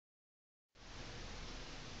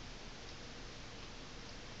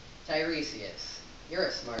Teiresius, you're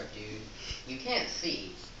a smart dude. You can't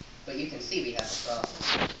see, but you can see we have a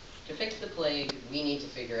problem. To fix the plague, we need to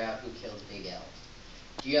figure out who killed Big L.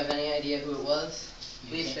 Do you have any idea who it was?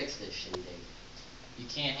 Please fix this shindig. You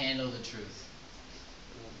can't handle the truth.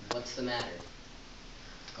 What's the matter?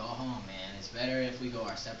 Go home, man. It's better if we go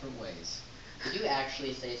our separate ways. Did you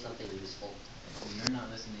actually say something useful? Well, you're not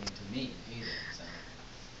listening to me either, so...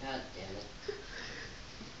 God damn it.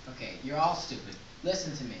 Okay, you're all stupid.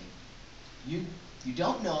 Listen to me. You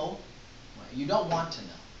don't know. Well, you don't want to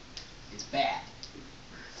know. It's bad.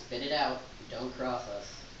 Spit it out. Don't cross us.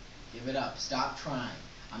 Give it up. Stop trying.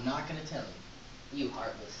 I'm not going to tell you. You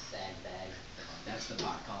heartless sagbag. That's the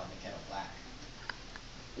pot calling the kettle black.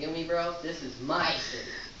 Feel me, bro? This is my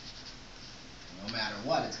city. No matter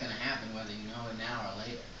what, it's going to happen whether you know it now or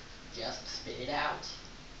later. Just spit it out.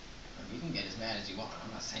 You can get as mad as you want.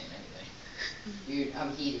 I'm not saying anything. Dude,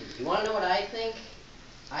 I'm heated. You want to know what I think?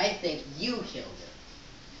 I think you killed him.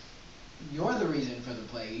 You're the reason for the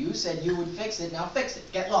plague. You said you would fix it. Now fix it.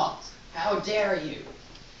 Get lost. How dare you?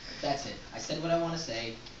 That's it. I said what I want to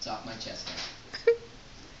say. It's off my chest now.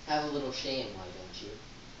 Have a little shame, why don't you?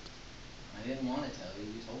 I didn't want to tell you.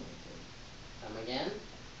 You told me to. Come again?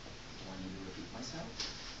 Do I need to repeat myself?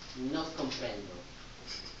 No comprendo.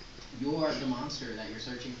 You're the monster that you're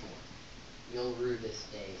searching for. You'll rue this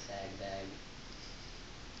day, sagbag.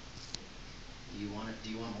 Do you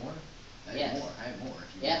want more? I Yes. have more. I have more.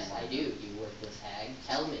 If you Yes, really want I do, you worthless hag.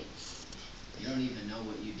 Tell me. You don't even know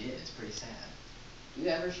what you did. It's pretty sad. Do you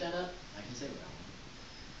ever shut up? I can say what I want.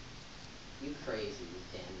 You crazy, you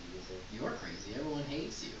damn user. You're crazy. Everyone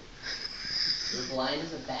hates you. You're blind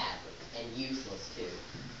as a bat, and useless too.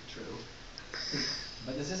 True.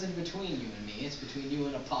 But this isn't between you and me. It's between you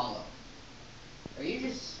and Apollo. Are you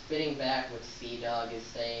just spitting back what Sea Dog is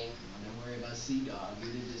saying? Don't worry about Sea Dog.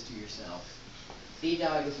 You did this to yourself. Sea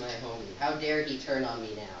Dog is my homie. How dare he turn on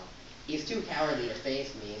me now? He's too cowardly to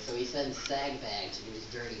face me, so he sends Sagbag to do his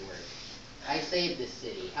dirty work. I saved this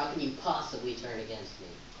city. How can you possibly turn against me?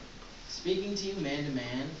 Speaking to you man to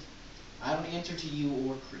man, I don't answer to you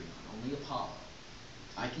or Creon, only Apollo.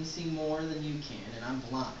 I can see more than you can, and I'm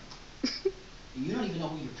blind. You don't even know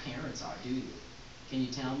who your parents are, do you? Can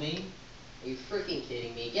you tell me? Are you freaking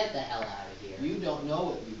kidding me? Get the hell out of here. You don't know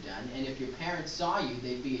what you've done, and if your parents saw you,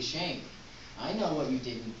 they'd be ashamed. I know what you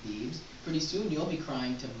did in Thebes. Pretty soon you'll be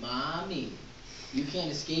crying to Mommy. You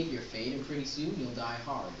can't escape your fate, and pretty soon you'll die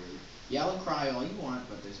horribly. Yell and cry all you want,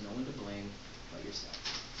 but there's no one to blame but yourself.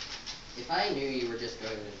 If I knew you were just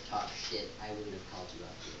going to talk shit, I wouldn't have called you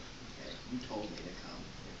up here. Okay, you told me to come.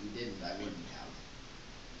 If you didn't, I wouldn't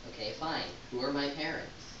have. Okay, fine. Who are my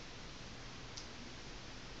parents?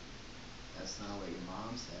 That's not what your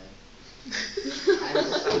mom said.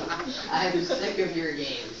 I'm sick of your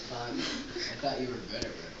games, Punk. I thought you were good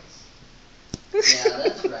at riddles. Yeah,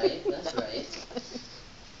 that's right, that's right.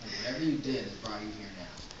 And whatever you did has brought you here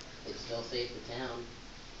now. It's still safe to town.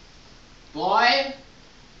 Boy,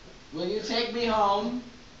 will you take me home?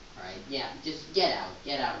 Alright, yeah, just get out.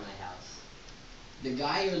 Get out of my house. The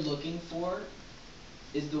guy you're looking for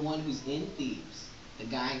is the one who's in Thebes. The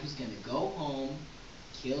guy who's going to go home,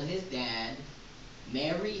 kill his dad,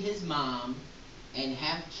 marry his mom, and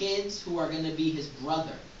have kids who are going to be his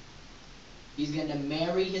brother. He's going to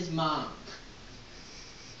marry his mom.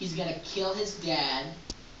 He's going to kill his dad.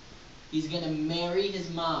 He's going to marry his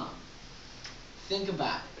mom. Think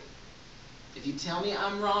about it. If you tell me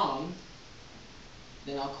I'm wrong,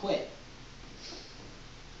 then I'll quit.